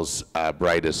baseball's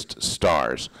brightest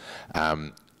stars.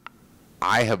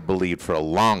 I have believed for a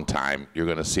long time you're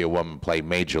going to see a woman play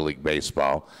Major League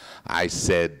Baseball. I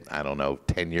said, I don't know,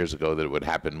 10 years ago that it would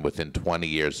happen within 20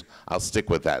 years. I'll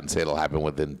stick with that and say it'll happen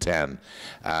within 10.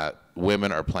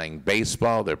 Women are playing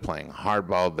baseball. They're playing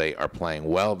hardball. They are playing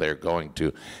well. They're going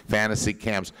to fantasy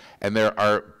camps. And there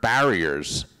are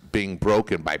barriers being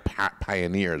broken by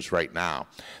pioneers right now.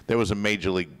 There was a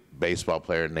Major League Baseball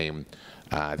player named,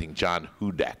 I think, John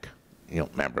Hudek. You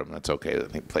don't remember him. That's okay. I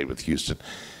think he played with Houston.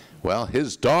 Well,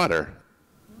 his daughter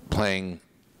playing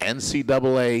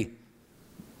NCAA,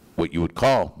 what you would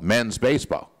call men's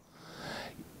baseball.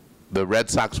 The Red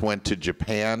Sox went to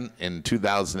Japan in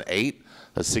 2008.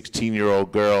 A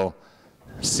 16-year-old girl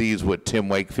sees what Tim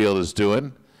Wakefield is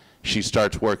doing. She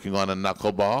starts working on a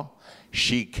knuckleball.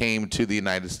 She came to the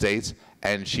United States,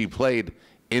 and she played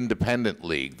independent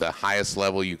league, the highest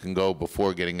level you can go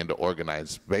before getting into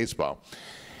organized baseball.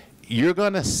 You're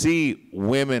going to see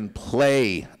women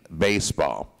play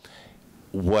baseball.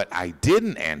 What I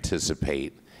didn't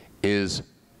anticipate is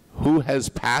who has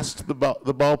passed the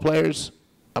ball players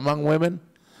among women?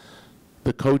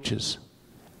 The coaches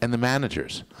and the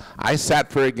managers. I sat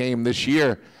for a game this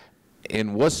year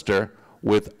in Worcester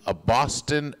with a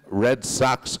Boston Red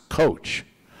Sox coach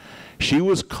She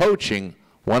was coaching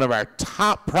one of our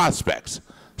top prospects,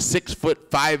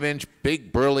 6'5"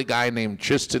 big burly guy named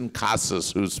Tristan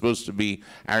Casas, who's supposed to be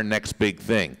our next big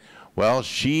thing. Well,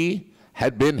 she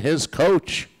had been his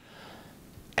coach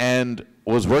and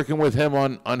was working with him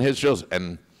on his shows,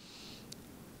 and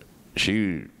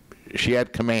she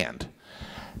had command.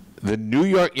 The New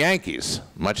York Yankees,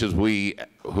 much as we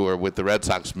who are with the Red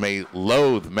Sox may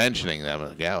loathe mentioning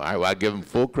them, yeah, I give them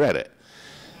full credit.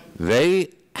 They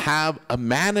have a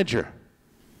manager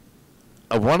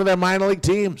of one of their minor league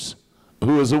teams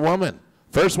who is a woman,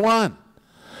 first one.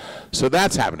 So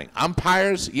that's happening.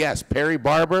 Umpires, yes, Perry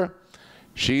Barber,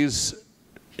 she's,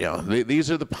 you know,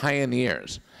 these are the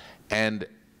pioneers. And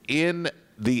in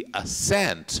the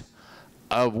ascent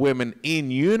of women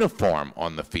in uniform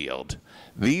on the field,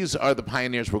 these are the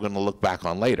pioneers we're going to look back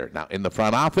on later. Now, in the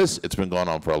front office, it's been going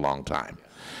on for a long time.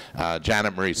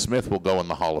 Janet Marie Smith will go in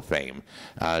the Hall of Fame.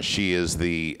 She is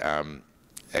the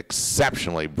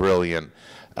exceptionally brilliant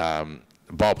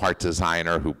ballpark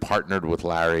designer who partnered with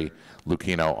Larry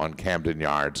Lucchino on Camden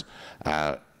Yards.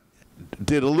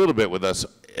 Did a little bit with us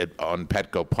on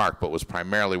Petco Park, but was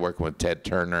primarily working with Ted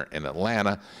Turner in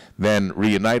Atlanta, then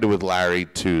reunited with Larry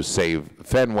to save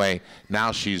Fenway.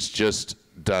 Now she's just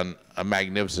done a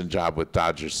magnificent job with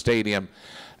Dodger Stadium,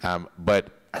 but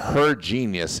her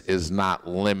genius is not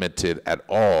limited at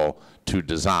all to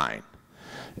design.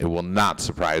 It will not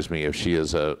surprise me if she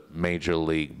is a Major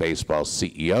League Baseball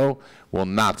CEO. Will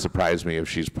not surprise me if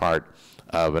she's part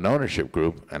of an ownership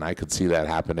group, and I could see that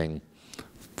happening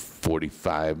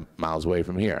 45 miles away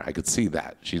from here. I could see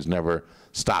that. She's never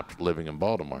stopped living in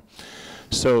Baltimore.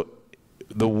 So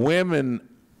the women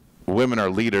are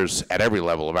leaders at every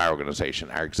level of our organization.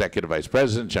 Our executive vice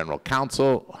president, general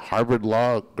counsel, Harvard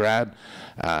Law grad,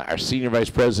 our senior vice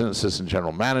president, assistant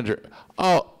general manager,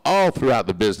 all throughout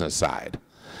the business side.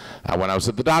 When I was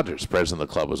at the Dodgers, president of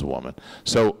the club was a woman.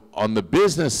 So on the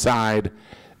business side,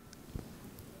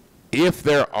 if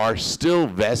there are still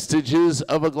vestiges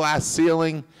of a glass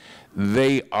ceiling,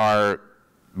 they are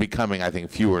becoming, I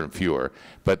think, fewer and fewer.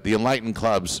 But the enlightened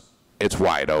clubs, it's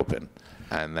wide open.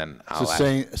 And then I'll It's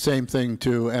the same thing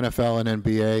to NFL and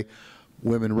NBA,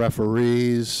 women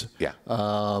referees, yeah,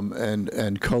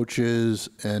 and coaches,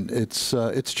 and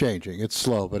it's changing. It's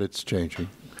slow, but it's changing.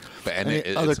 And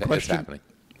Other it's question? happening.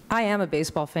 I am a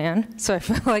baseball fan, so I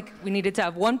feel like we needed to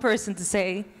have one person to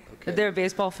say that they're a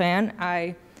baseball fan.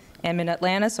 I am in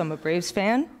Atlanta, so I'm a Braves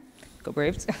fan. Go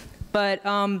Braves. But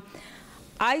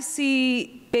I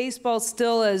see baseball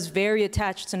still as very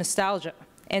attached to nostalgia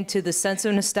and to the sense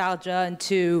of nostalgia and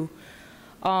to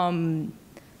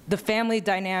the family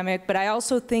dynamic. But I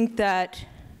also think that,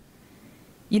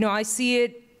 you know, I see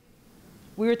it,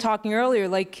 we were talking earlier,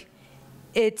 like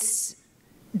it's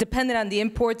dependent on the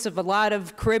imports of a lot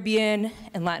of Caribbean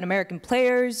and Latin American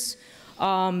players.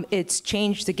 It's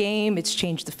changed the game, it's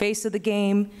changed the face of the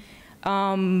game.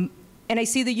 And I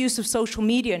see the use of social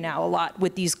media now a lot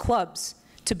with these clubs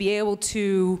to be able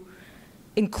to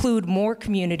include more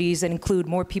communities and include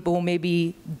more people who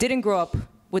maybe didn't grow up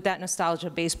with that nostalgia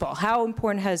of baseball. How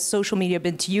important has social media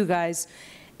been to you guys,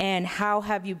 and how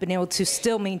have you been able to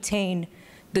still maintain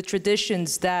the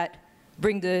traditions that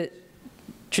bring the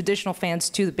traditional fans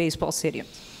to the baseball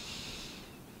stadiums?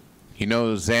 You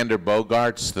know Xander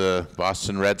Bogaerts, the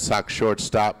Boston Red Sox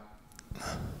shortstop?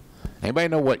 Anybody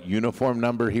know what uniform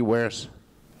number he wears?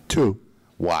 2.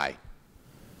 Why?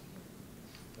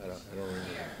 I don't remember.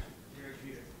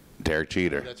 Derek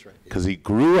Jeter. That's right. Because he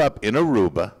grew up in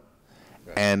Aruba,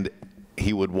 and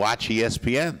he would watch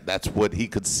ESPN. That's what he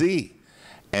could see.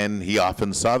 And he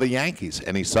often saw the Yankees,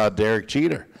 and he saw Derek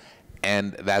Jeter.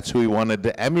 And that's who he wanted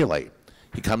to emulate.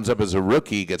 He comes up as a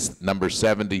rookie, gets number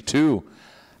 72.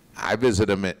 I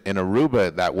visited him in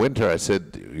Aruba that winter. I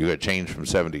said, "You got changed from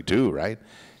 72, right?"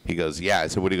 He goes, "Yeah." I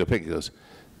said, "What are you going to pick?" He goes,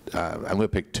 "I'm going to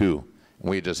pick 2. And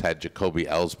we just had Jacoby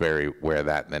Ellsbury wear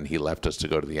that, and then he left us to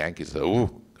go to the Yankees. I said,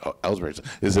 "Ooh, Ellsbury,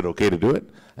 is it okay to do it?"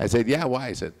 I said, "Yeah, why?"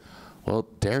 I said, "Well,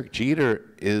 Derek Jeter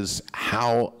is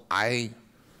how I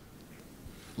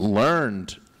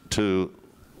learned to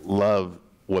love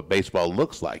what baseball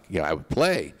looks like. You know, I would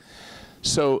play."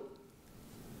 So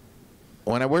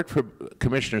when I worked for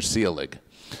Commissioner Seelig,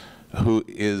 who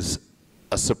is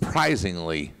a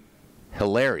surprisingly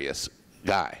hilarious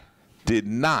guy, did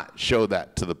not show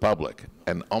that to the public.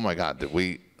 And oh my God,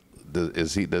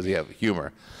 does he have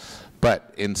humor?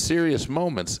 But in serious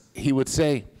moments, he would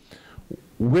say,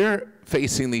 "We're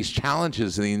facing these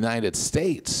challenges in the United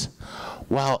States,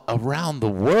 while around the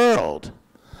world,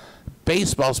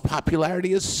 baseball's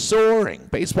popularity is soaring.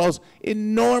 Baseball's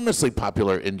enormously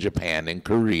popular in Japan, in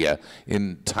Korea,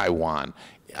 in Taiwan,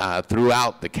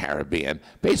 throughout the Caribbean.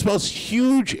 Baseball's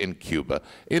huge in Cuba,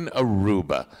 in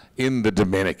Aruba, in the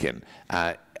Dominican,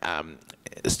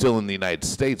 still in the United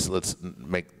States. Let's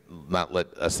not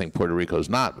let us think Puerto Rico's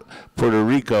not. Puerto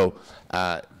Rico,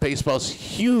 baseball's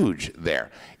huge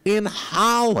there. In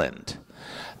Holland,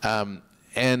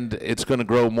 and it's going to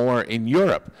grow more in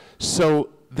Europe. So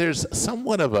there's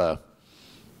somewhat of a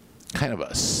kind of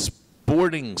a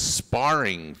sporting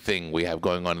sparring thing we have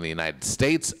going on in the United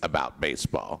States about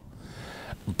baseball,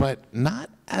 but not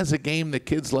as a game that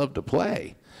kids love to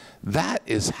play. That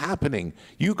is happening.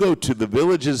 You go to the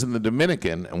villages in the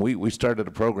Dominican, and we started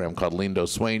a program called Lindo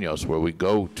Sueños where we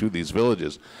go to these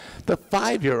villages. The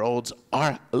 5-year-olds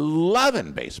are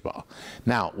loving baseball.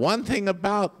 Now, one thing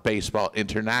about baseball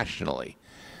internationally,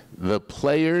 the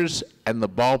players and the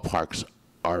ballparks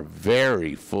are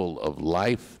very full of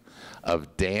life,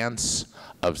 of dance,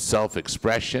 of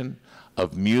self-expression,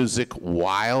 of music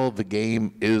while the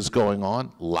game is going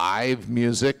on, live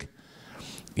music.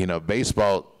 You know,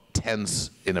 baseball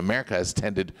tends, in America, has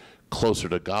tended closer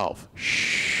to golf.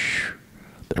 Shh,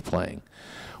 they're playing.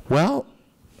 Well,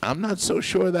 I'm not so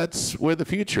sure that's where the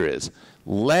future is.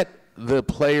 Let the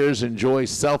players enjoy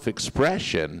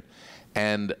self-expression,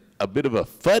 and a bit of a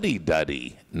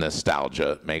fuddy-duddy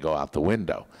nostalgia may go out the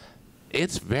window.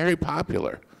 It's very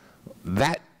popular.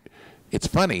 It's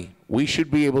funny, we should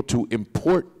be able to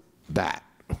import that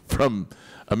from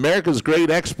America's great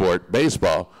export,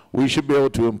 baseball. We should be able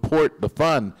to import the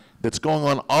fun that's going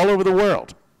on all over the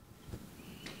world.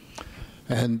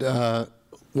 And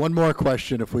one more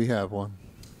question if we have one.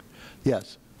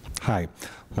 Yes. Hi,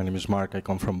 my name is Mark. I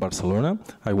come from Barcelona.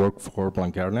 I work for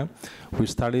Blanquerna. We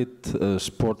started a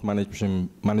sport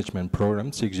management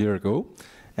program 6 years ago.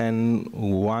 And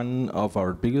one of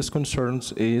our biggest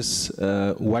concerns is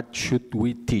what should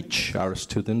we teach our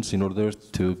students in order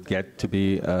to get to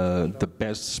be the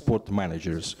best sport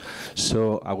managers.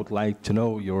 So I would like to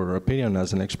know your opinion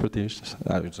as an expert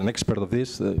of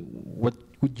this. What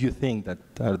would you think that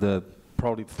are the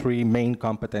probably 3 main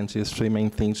competencies, 3 main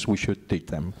things we should teach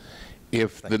them?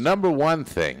 If the number one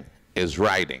thing is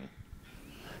writing,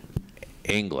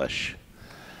 English,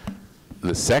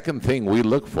 the second thing we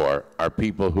look for are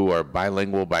people who are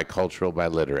bilingual, bicultural,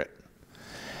 biliterate.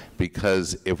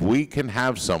 Because if we can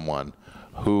have someone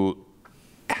who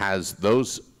has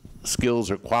those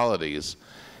skills or qualities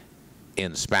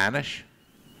in Spanish,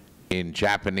 in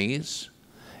Japanese,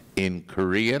 in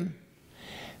Korean,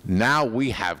 now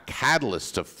we have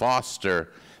catalysts to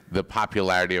foster the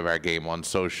popularity of our game on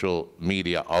social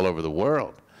media all over the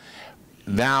world.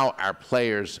 Now our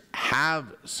players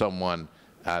have someone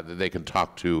that they can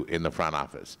talk to in the front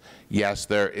office. Yes,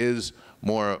 there is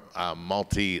more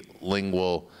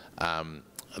multilingual,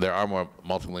 there are more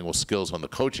multilingual skills on the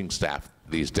coaching staff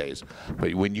these days.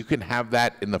 But when you can have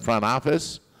that in the front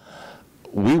office,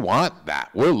 we want that.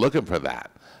 We're looking for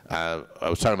that. I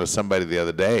was talking to somebody the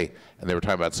other day, and they were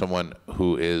talking about someone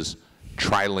who is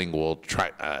trilingual,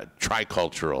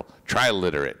 tricultural,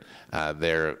 triliterate.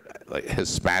 They're like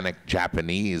Hispanic,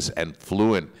 Japanese, and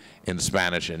fluent in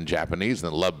Spanish and Japanese,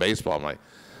 and love baseball. I'm like,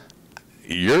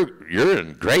 you're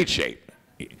in great shape.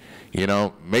 You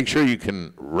know, make sure you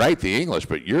can write the English,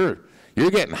 but you're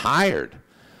getting hired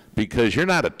because you're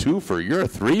not a twofer, you're a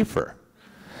threefer.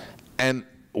 And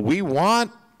we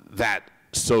want that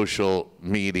social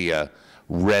media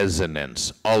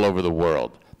resonance all over the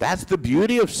world. That's the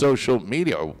beauty of social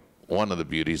media, or one of the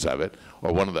beauties of it,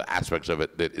 or one of the aspects of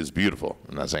it that is beautiful.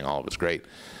 I'm not saying all of it's great.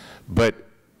 But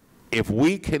if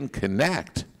we can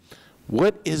connect,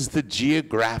 what is the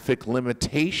geographic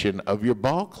limitation of your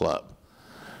ball club?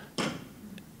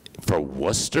 For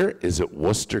Worcester, is it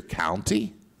Worcester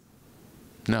County?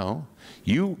 No.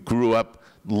 You grew up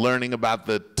learning about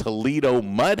the Toledo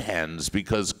Mud Hens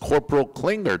because Corporal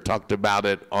Klinger talked about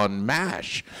it on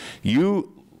MASH.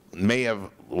 You may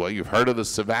have, well, you've heard of the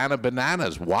Savannah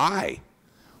Bananas. Why?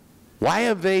 Why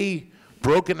have they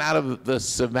broken out of the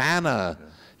Savannah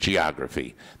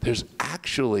geography? There's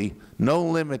actually no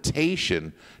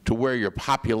limitation to where your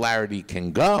popularity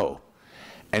can go.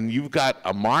 And you've got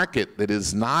a market that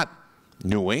is not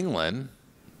New England,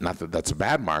 not that that's a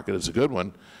bad market, it's a good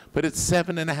one, but it's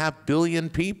 7.5 billion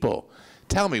people.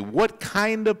 Tell me, what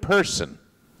kind of person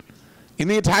in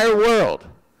the entire world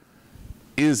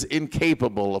is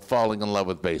incapable of falling in love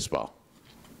with baseball?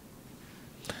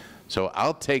 So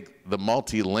I'll take the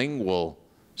multilingual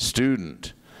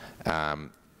student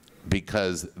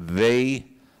because they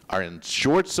are in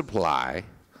short supply,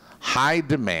 high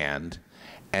demand,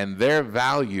 and their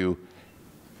value,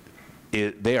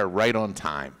 they are right on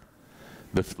time.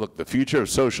 Look, the future of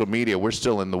social media, we're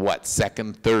still in the, what,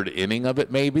 second, third inning of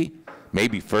it maybe?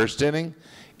 maybe first inning.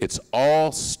 It's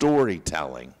all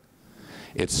storytelling.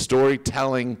 It's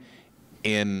storytelling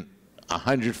in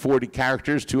 140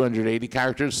 characters, 280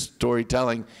 characters,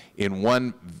 storytelling in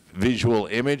one visual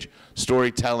image,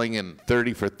 storytelling in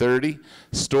 30 for 30,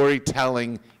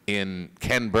 storytelling in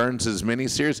Ken Burns'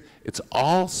 miniseries. It's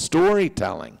all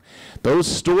storytelling. Those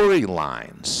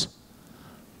storylines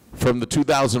from the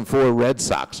 2004 Red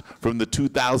Sox, from the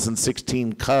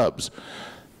 2016 Cubs,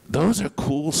 those are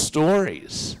cool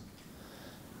stories.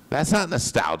 That's not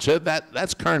nostalgia,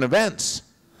 that's current events.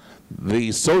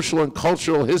 The social and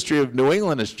cultural history of New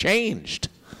England has changed.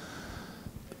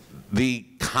 The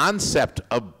concept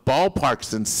of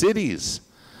ballparks and cities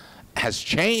has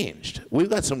changed. We've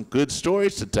got some good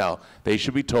stories to tell. They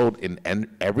should be told in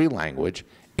every language,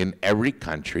 in every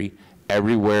country,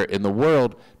 everywhere in the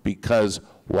world, because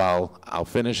while I'll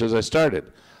finish as I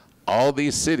started, all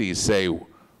these cities say,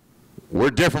 we're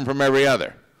different from every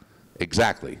other.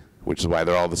 Exactly, which is why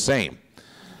they're all the same.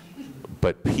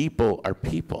 But people are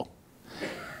people.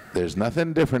 There's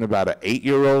nothing different about an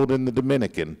 8-year-old in the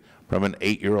Dominican from an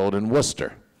 8-year-old in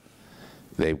Worcester.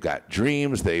 They've got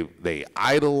dreams, they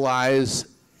idolize,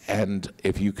 and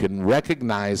if you can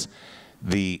recognize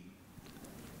the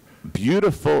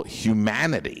beautiful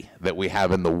humanity that we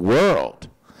have in the world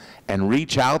and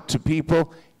reach out to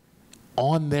people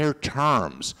on their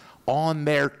terms, on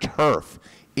their turf,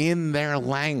 in their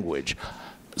language,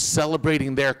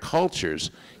 celebrating their cultures,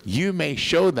 you may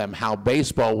show them how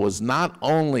baseball was not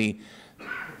only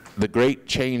the great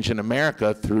change in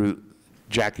America through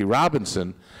Jackie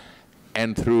Robinson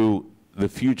and through the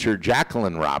future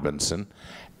Jacqueline Robinson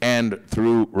and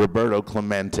through Roberto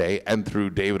Clemente and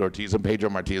through David Ortiz and Pedro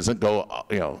Martinez and go,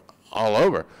 all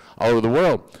over the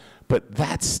world. But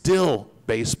that's still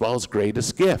baseball's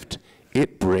greatest gift.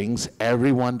 It brings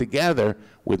everyone together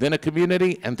within a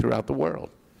community and throughout the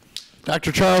world.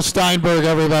 Dr. Charles Steinberg,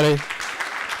 everybody.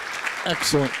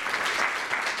 Excellent.